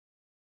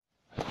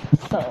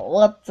So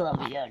what's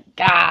up, you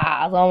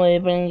guys? I'm gonna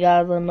bring you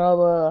guys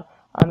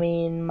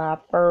my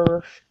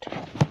first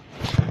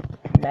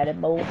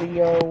Madden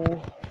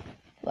video.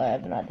 I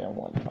have not done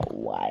one in a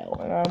while,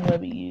 and I'm gonna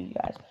be you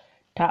guys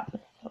top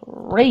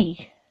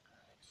 3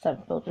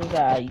 sub filters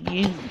that I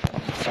use.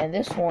 And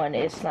this one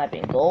is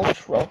sniping gold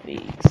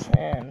trophies,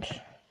 and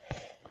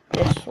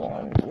this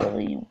one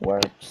really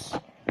works.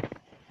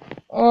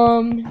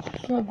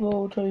 Snipe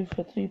gold trophy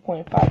for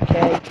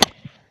 3.5k.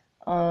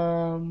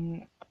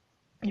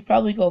 You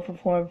probably go for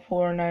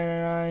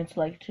 4.99 to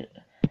like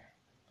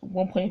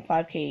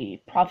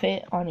 1.5k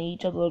profit on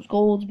each of those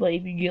golds, but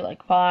if you get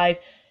like 5,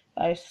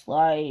 that's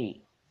like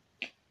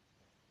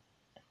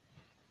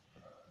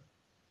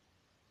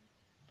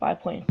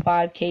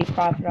 5.5k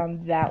profit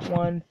on that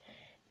one.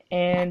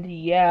 And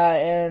yeah,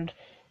 and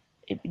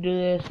if you do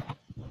this,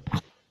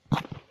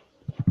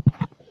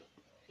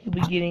 you'll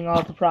be getting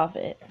all the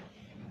profit.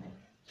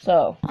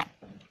 So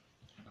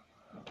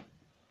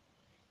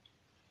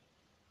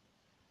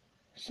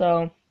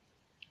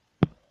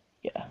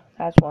yeah,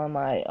 that's one of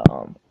my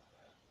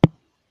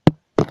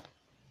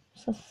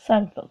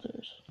sign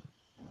filters.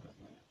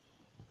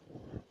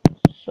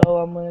 So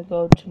I'm gonna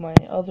go to my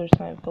other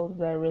sign filter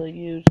that I really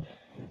use.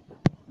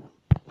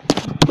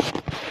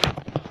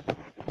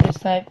 This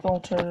sign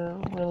filter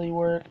really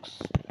works.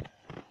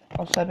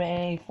 I'm sniping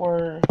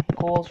 84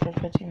 goals for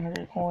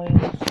 1,500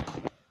 coins.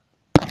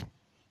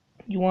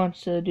 You want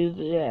to do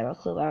the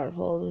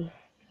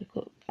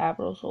clip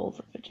April sold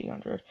for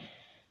 1,500.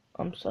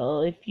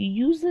 So if you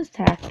use this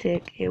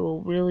tactic, it will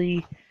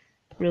really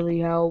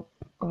help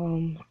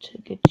to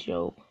get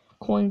your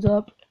coins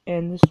up,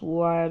 and this is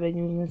why I've been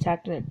using this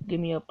tactic to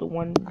get me up to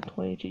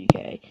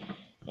 122k.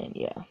 And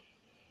yeah,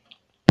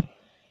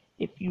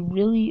 if you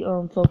really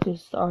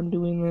focus on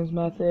doing this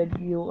method,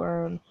 you'll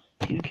earn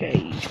 2k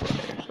each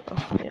player. So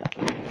yeah.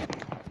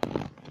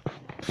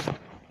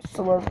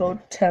 So let's go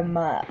to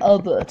my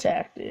other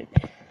tactic.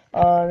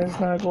 This is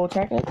not a gold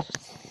tactic.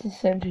 It's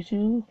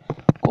 72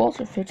 goals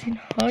for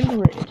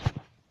 1,500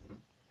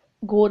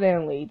 gold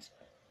and leads.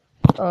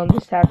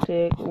 This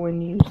tactic,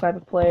 when you snipe a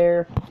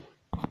player,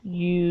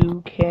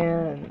 you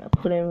can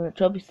put him in a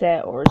trophy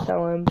set or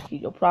sell him to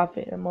get your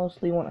profit. I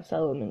mostly want to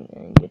sell him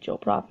and get your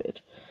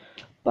profit.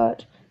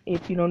 But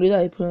if you don't do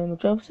that, you put him in a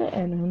trophy set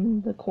and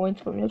then the coins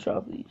from your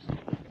trophies.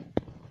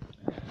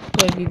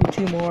 So I give you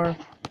 2 more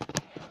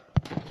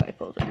snipe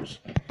filters.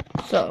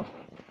 So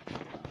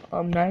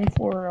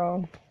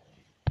 94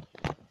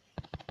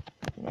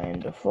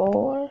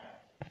 94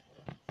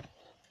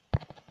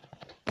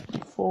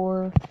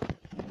 4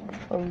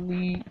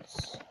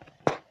 elites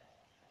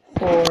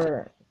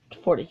for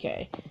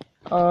 40k.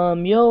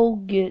 You'll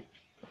get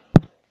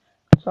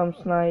some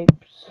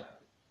snipes.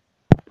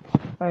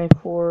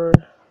 94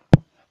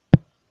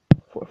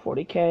 for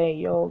 40k.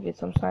 You'll get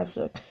some snipes.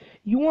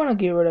 You want to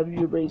get rid of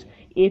your breeze.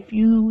 If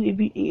you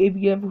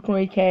get them for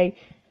 20k,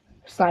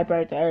 snipe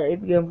right there. If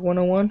you get them for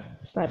 101,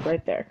 snipe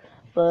right there.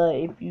 But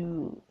if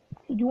you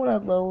want to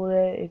lower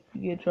it, if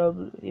you get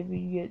trouble, if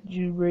you get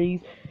Jew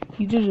breeze,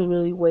 you just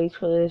really waste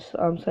for this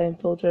sign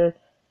filter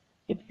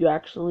if you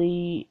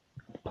actually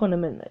put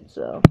them in it.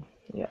 So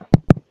yeah,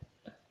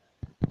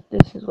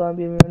 this is going to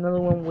be another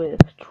one with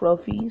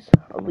trophies,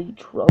 elite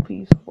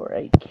trophies for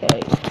 8k.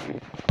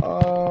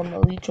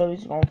 Elite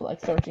trophies are going for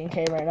like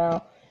 13k right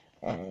now,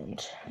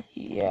 and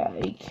yeah,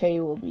 8k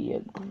will be a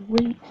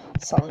great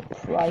solid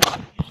price if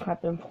you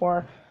snap them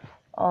for.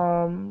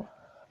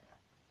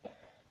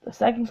 The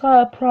second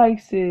solid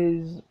price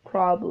is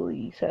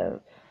probably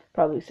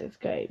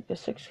 6k,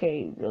 because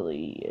 6k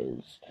really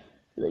is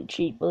really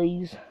cheap,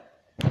 please.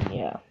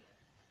 Yeah.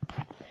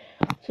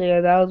 So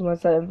yeah, that was my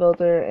second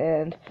filter,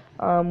 and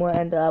we'll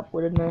end up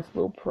with a nice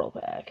little pro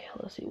pack.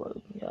 Let's see what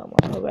we can get on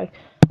my pro pack.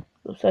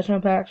 The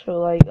session packs are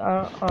like,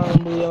 I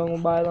don't believe I'm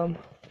gonna buy them.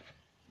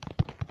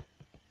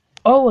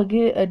 Oh, I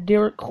get a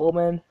Derek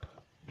Coleman.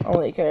 I don't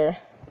really care.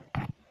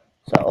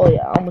 So, oh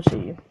yeah, I'm gonna show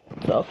you.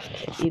 So,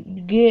 if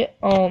you get,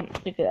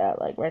 look at that,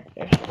 like right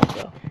there.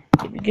 So,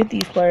 if you get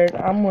these players,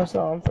 I'm gonna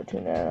sell them for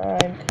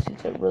 $2.99 because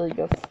he's a really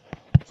good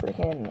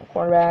freaking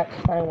cornerback,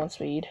 91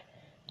 speed,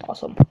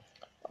 awesome.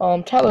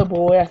 Tyler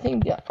Boyd, I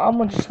think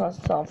I'm just gonna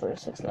sell him for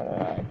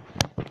 $6.99.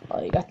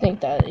 Like, I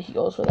think that he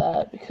goes for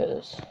that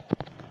because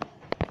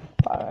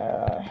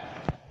 $5.99.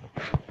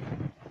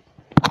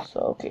 So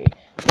okay,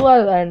 so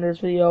that's the end of this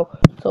video.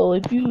 So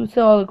if you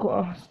sell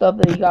all the stuff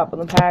that you got from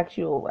the packs,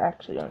 you'll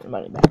actually earn your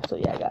money back. So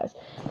yeah, guys,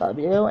 that'll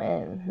be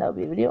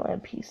a video,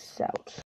 and peace out.